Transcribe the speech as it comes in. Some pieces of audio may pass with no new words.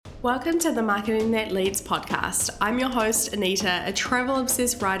Welcome to the Marketing That Leads podcast. I'm your host, Anita, a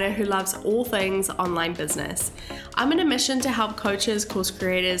travel-obsessed writer who loves all things online business. I'm on a mission to help coaches, course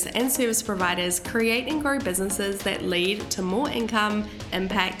creators, and service providers create and grow businesses that lead to more income,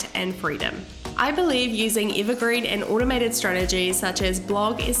 impact, and freedom. I believe using evergreen and automated strategies such as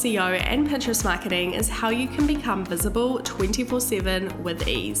blog, SEO, and Pinterest marketing is how you can become visible 24/7 with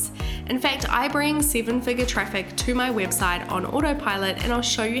ease. In fact, I bring seven-figure traffic to my website on autopilot, and I'll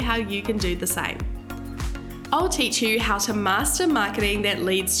show you how you can do the same. I'll teach you how to master marketing that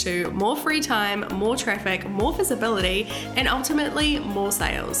leads to more free time, more traffic, more visibility, and ultimately more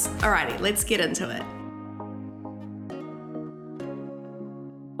sales. Alrighty, let's get into it.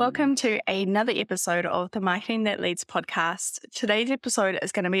 Welcome to another episode of the Marketing That Leads podcast. Today's episode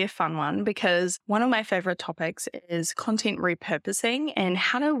is going to be a fun one because one of my favorite topics is content repurposing and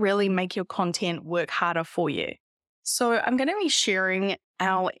how to really make your content work harder for you. So I'm going to be sharing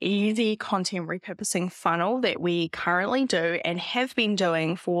our easy content repurposing funnel that we currently do and have been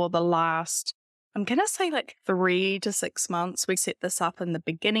doing for the last, I'm going to say 3 to 6 months. We set this up in the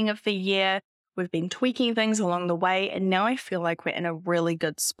beginning of the year. We've been tweaking things along the way, and now I feel like we're in a really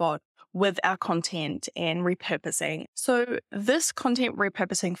good spot with our content and repurposing. So this content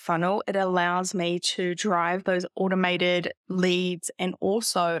repurposing funnel, it allows me to drive those automated leads, and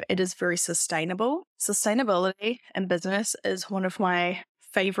also it is very sustainable. Sustainability in business is one of my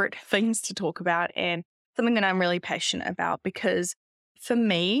favorite things to talk about and something that I'm really passionate about because for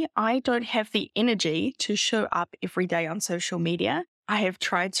me, I don't have the energy to show up every day on social media. I have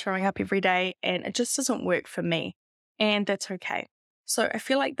tried showing up every day and it just doesn't work for me, and that's okay. So I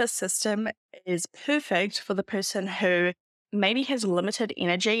feel like this system is perfect for the person who maybe has limited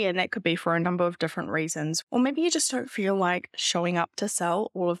energy, and that could be for a number of different reasons. Or maybe you just don't feel like showing up to sell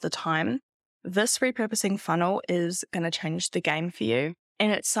all of the time. This repurposing funnel is going to change the game for you,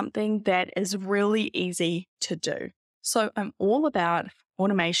 and it's something that is really easy to do. So I'm all about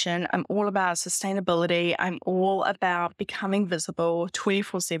automation. I'm all about sustainability. I'm all about becoming visible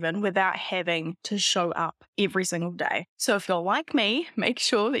 24/7 without having to show up every single day. So if you're like me, make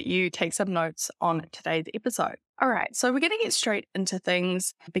sure that you take some notes on today's episode. All right, so we're going to get straight into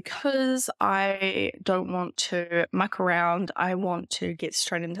things because I don't want to muck around. I want to get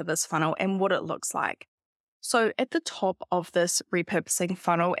straight into this funnel and what it looks like. So at the top of this repurposing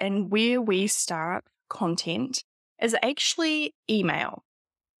funnel and where we start content is actually email.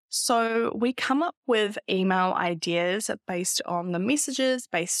 So we come up with email ideas based on the messages,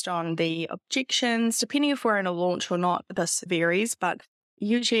 based on the objections, depending if we're in a launch or not, this varies, but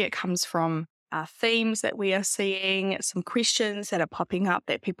usually it comes from themes that we are seeing, some questions that are popping up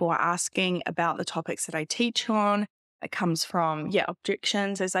that people are asking about the topics that I teach on. It comes from,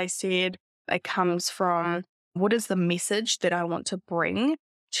 objections, as I said. It comes from what is the message that I want to bring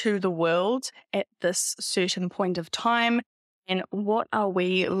to the world at this certain point of time, and what are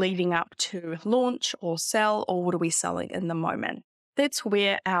we leading up to launch or sell, or what are we selling in the moment? That's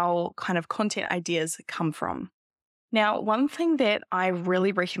where our kind of content ideas come from. Now, one thing that I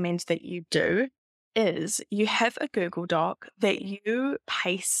really recommend that you do is you have a Google Doc that you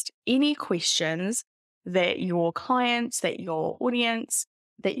paste any questions that your clients, that your audience,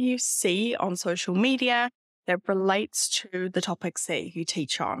 that you see on social media that relates to the topics that you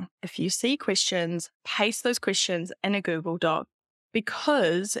teach on. If you see questions, paste those questions in a Google Doc,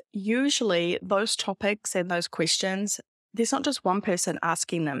 because usually those topics and those questions, there's not just one person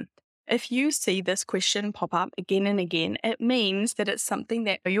asking them. If you see this question pop up again and again, it means that it's something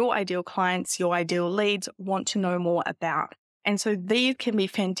that your ideal clients, your ideal leads want to know more about. And so these can be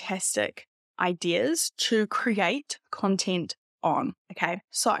fantastic ideas to create content on. Okay,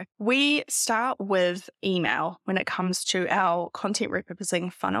 so we start with email when it comes to our content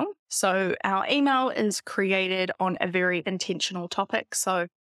repurposing funnel. So our email is created on a very intentional topic. So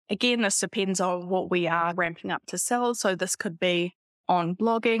again, this depends on what we are ramping up to sell. So this could be on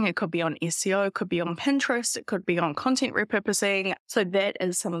blogging, it could be on SEO, it could be on Pinterest, it could be on content repurposing. So that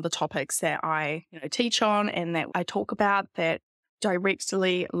is some of the topics that I teach on and that I talk about that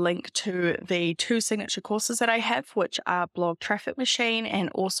directly link to the 2 signature courses that I have, which are Blog Traffic Machine and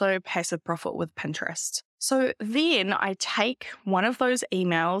also Passive Profit with Pinterest. So then I take one of those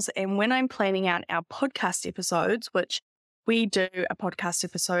emails, and when I'm planning out our podcast episodes, which we do a podcast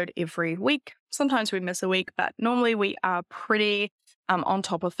episode every week, sometimes we miss a week, but normally we are pretty on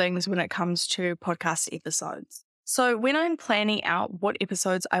top of things when it comes to podcast episodes. So when I'm planning out what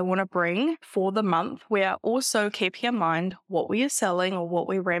episodes I want to bring for the month, we are also keeping in mind what we are selling or what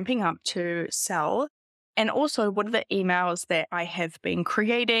we're ramping up to sell, and also what are the emails that I have been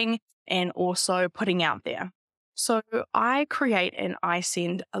creating and also putting out there. So I create and I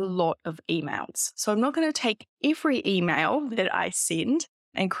send a lot of emails. So I'm not going to take every email that I send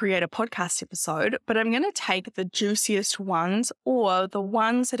and create a podcast episode, but I'm going to take the juiciest ones or the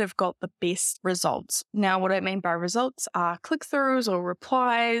ones that have got the best results. Now, what I mean by results are click-throughs or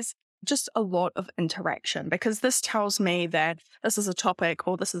replies, just a lot of interaction, because this tells me that this is a topic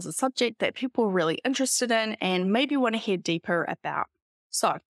or this is a subject that people are really interested in and maybe want to hear deeper about.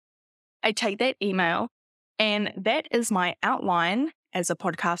 So I take that email, and that is my outline as a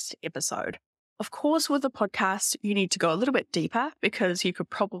podcast episode. Of course, with a podcast, you need to go a little bit deeper because you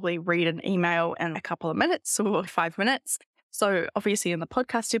could probably read an email in a couple of minutes or 5 minutes. So obviously in the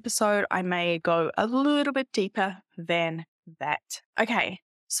podcast episode, I may go a little bit deeper than that. Okay,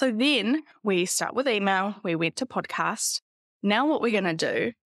 so then we start with email, we went to podcast. Now what we're going to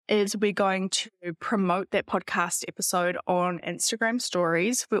do is we're going to promote that podcast episode on Instagram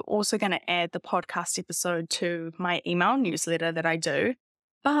stories. We're also going to add the podcast episode to my email newsletter that I do,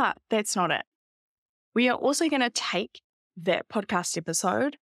 but that's not it. We are also going to take that podcast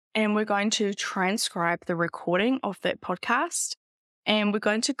episode and we're going to transcribe the recording of that podcast, and we're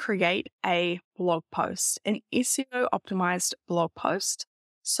going to create a blog post, an SEO optimized blog post,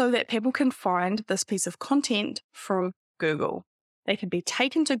 so that people can find this piece of content from Google. They can be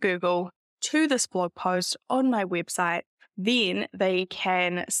taken to Google to this blog post on my website. Then they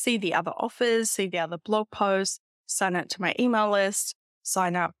can see the other offers, see the other blog posts, sign up to my email list,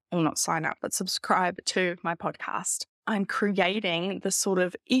 subscribe to my podcast. I'm creating this sort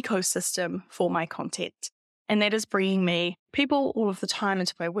of ecosystem for my content. And that is bringing me people all of the time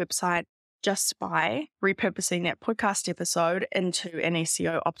into my website just by repurposing that podcast episode into an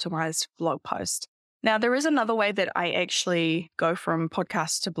SEO optimized blog post. Now, there is another way that I actually go from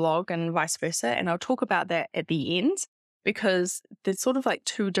podcast to blog and vice versa, and I'll talk about that at the end because there's sort of like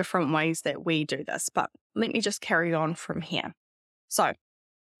two different ways that we do this, but let me just carry on from here. So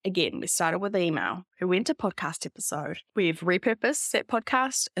again, we started with email, we went to podcast episode, we've repurposed that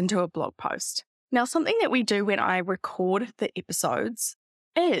podcast into a blog post. Now, something that we do when I record the episodes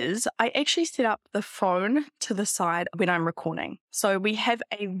is I actually set up the phone to the side when I'm recording. So we have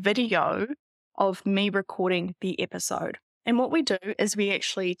a video of me recording the episode. And what we do is we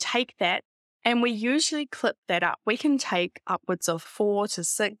actually take that and we usually clip that up. We can take upwards of 4 to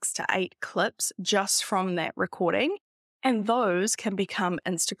 6 to 8 clips just from that recording. And those can become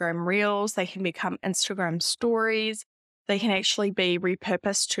Instagram Reels, they can become Instagram Stories, they can actually be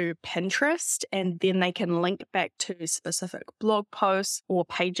repurposed to Pinterest, and then they can link back to specific blog posts or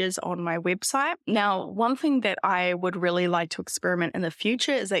pages on my website. Now, one thing that I would really like to experiment in the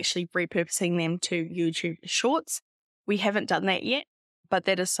future is actually repurposing them to YouTube Shorts. We haven't done that yet, but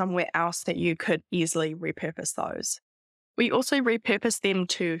that is somewhere else that you could easily repurpose those. We also repurpose them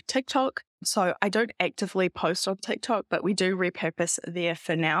to TikTok. So I don't actively post on TikTok, but we do repurpose there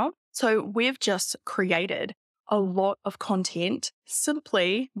for now. So we've just created a lot of content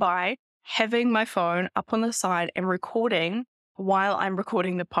simply by having my phone up on the side and recording while I'm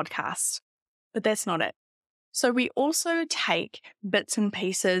recording the podcast. But that's not it. So we also take bits and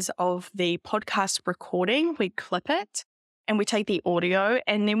pieces of the podcast recording, we clip it, and we take the audio,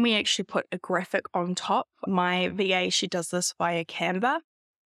 and then we actually put a graphic on top. My VA, she does this via Canva,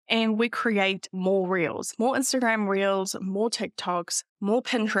 and we create more Reels, more Instagram Reels, more TikToks, more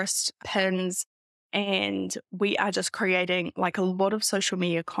Pinterest pins, and we are just creating like a lot of social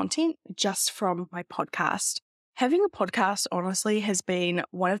media content just from my podcast. Having a podcast, honestly, has been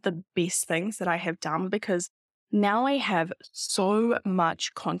one of the best things that I have done because now I have so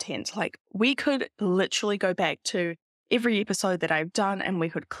much content. Like we could literally go back to every episode that I've done and we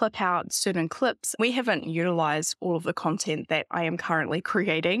could clip out certain clips. We haven't utilized all of the content that I am currently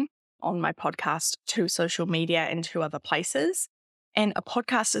creating on my podcast to social media and to other places. And a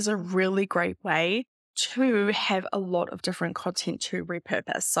podcast is a really great way to have a lot of different content to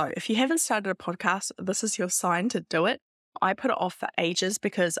repurpose. So if you haven't started a podcast, this is your sign to do it. I put it off for ages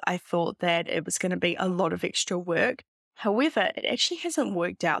because I thought that it was going to be a lot of extra work. However, it actually hasn't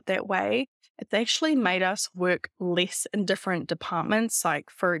worked out that way. It's actually made us work less in different departments, like,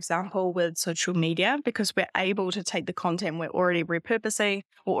 for example, with social media, because we're able to take the content we're already repurposing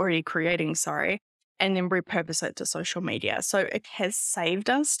or already creating, and then repurpose it to social media. So it has saved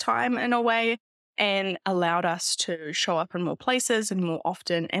us time in a way and allowed us to show up in more places and more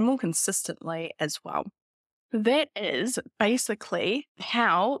often and more consistently as well. That is basically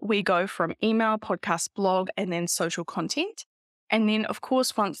how we go from email, podcast, blog, and then social content. And then, of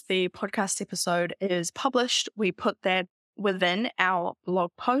course, once the podcast episode is published, we put that within our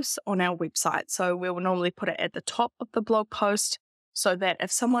blog posts on our website. So we will normally put it at the top of the blog post so that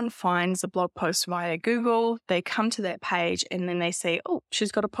if someone finds a blog post via Google, they come to that page and then they say, oh,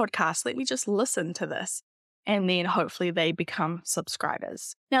 she's got a podcast. Let me just listen to this. And then hopefully they become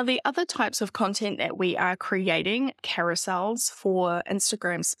subscribers. Now, the other types of content that we are creating, carousels for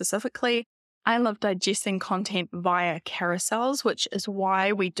Instagram specifically, I love digesting content via carousels, which is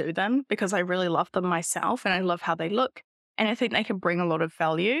why we do them, because I really love them myself and I love how they look. And I think they can bring a lot of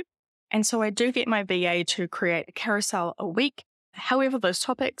value. And so I do get my VA to create a carousel a week. However, those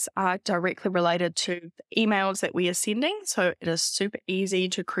topics are directly related to the emails that we are sending. So it is super easy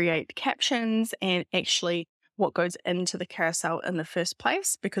to create captions and actually what goes into the carousel in the first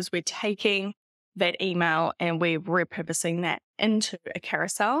place, because we're taking that email and we're repurposing that into a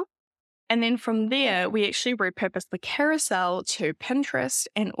carousel. And then from there, we actually repurpose the carousel to Pinterest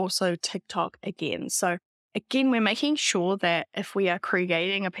and also TikTok again. So again, we're making sure that if we are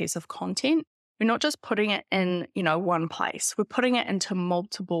creating a piece of content, we're not just putting it in, one place. We're putting it into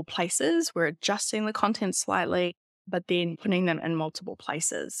multiple places. We're adjusting the content slightly, but then putting them in multiple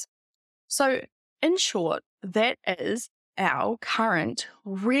places. So in short, that is our current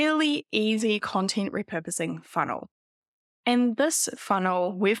really easy content repurposing funnel. And this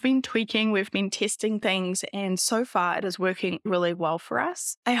funnel, we've been tweaking, we've been testing things, and so far it is working really well for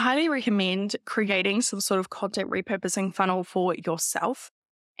us. I highly recommend creating some sort of content repurposing funnel for yourself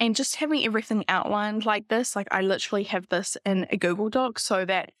and just having everything outlined like this. Like I literally have this in a Google Doc so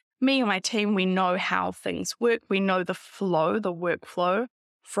that me and my team, we know how things work. We know the flow, the workflow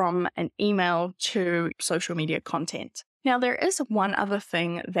from an email to social media content. Now, there is one other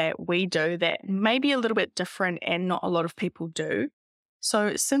thing that we do that may be a little bit different and not a lot of people do.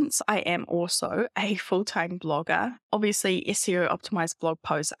 So since I am also a full-time blogger, obviously SEO optimized blog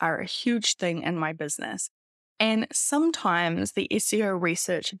posts are a huge thing in my business. And sometimes the SEO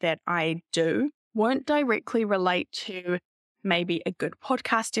research that I do won't directly relate to maybe a good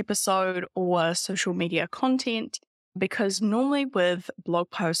podcast episode or social media content, because normally with blog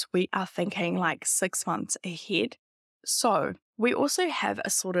posts, we are thinking like 6 months ahead. So we also have a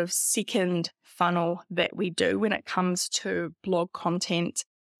sort of second funnel that we do when it comes to blog content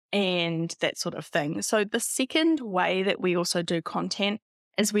and that sort of thing. So the second way that we also do content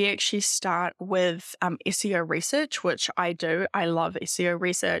is we actually start with SEO research, which I do. I love SEO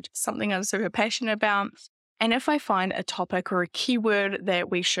research, something I'm super passionate about. And if I find a topic or a keyword that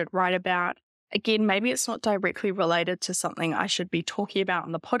we should write about, again, maybe it's not directly related to something I should be talking about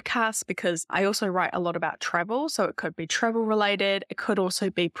on the podcast, because I also write a lot about travel. So it could be travel related. It could also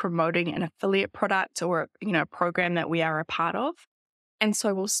be promoting an affiliate product or, a program that we are a part of. And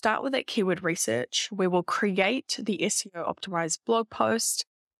so we'll start with that keyword research. We will create the SEO optimized blog post,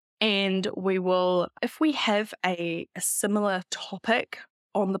 and we will, if we have a similar topic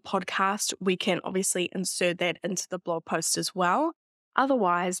on the podcast, we can obviously insert that into the blog post as well.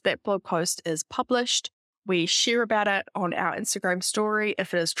 Otherwise, that blog post is published. We share about it on our Instagram story.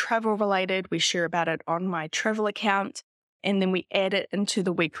 If it is travel related, we share about it on my travel account. And then we add it into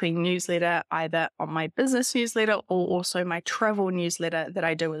the weekly newsletter, either on my business newsletter or also my travel newsletter that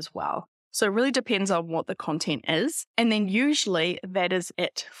I do as well. So it really depends on what the content is. And then usually that is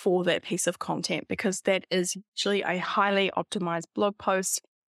it for that piece of content, because that is usually a highly optimized blog post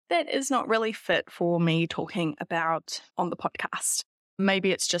that is not really fit for me talking about on the podcast.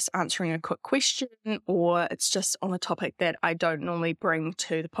 Maybe it's just answering a quick question, or it's just on a topic that I don't normally bring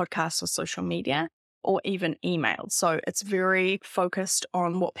to the podcast or social media or even emails. So it's very focused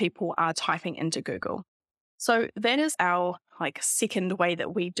on what people are typing into Google. So that is our second way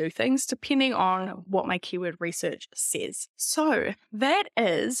that we do things, depending on what my keyword research says. So that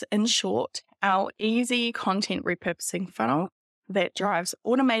is, in short, our easy content repurposing funnel that drives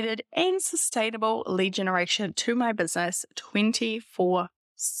automated and sustainable lead generation to my business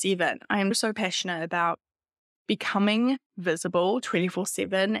 24/7. I am so passionate about becoming visible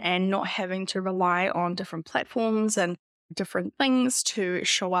 24/7 and not having to rely on different platforms and different things to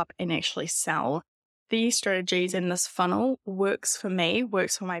show up and actually sell. These strategies in this funnel works for me,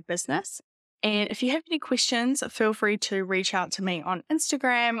 works for my business. And if you have any questions, feel free to reach out to me on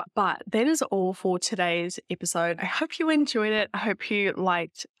Instagram. But that is all for today's episode. I hope you enjoyed it. I hope you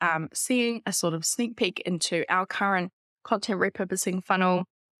liked seeing a sort of sneak peek into our current content repurposing funnel.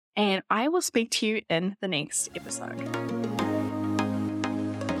 And I will speak to you in the next episode.